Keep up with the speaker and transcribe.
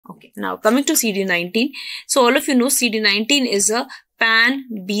Okay, now coming to CD19. So all of you know CD19 is a pan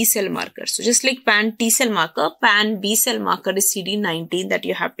B cell marker. So just like pan T cell marker, pan B cell marker is CD19 that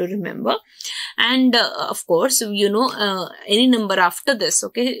you have to remember. And of course, you know, any number after this,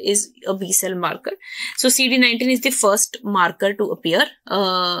 okay, is a B cell marker. So CD19 is the first marker to appear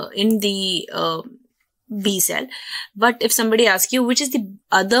in the B cell. But if somebody asks you which is the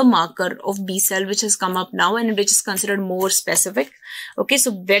other marker of B cell which has come up now and which is considered more specific, okay,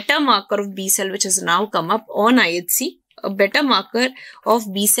 so better marker of B cell which has now come up on IHC, a better marker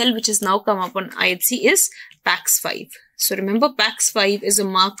of B cell which has now come up on IHC is PAX5. So remember, PAX5 is a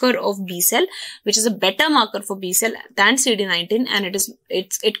marker of B cell, which is a better marker for B cell than CD19, and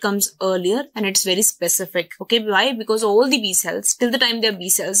it comes earlier and it's very specific. Okay, why? Because all the B cells, till the time they are B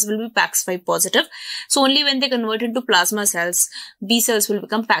cells, will be PAX5 positive. So only when they convert into plasma cells, B cells will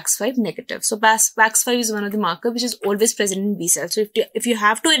become PAX5 negative. So PAX5 is one of the markers which is always present in B cells. So if you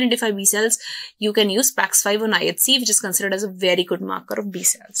have to identify B cells, you can use PAX5 on IHC, which is considered as a very good marker of B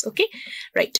cells. Okay, right.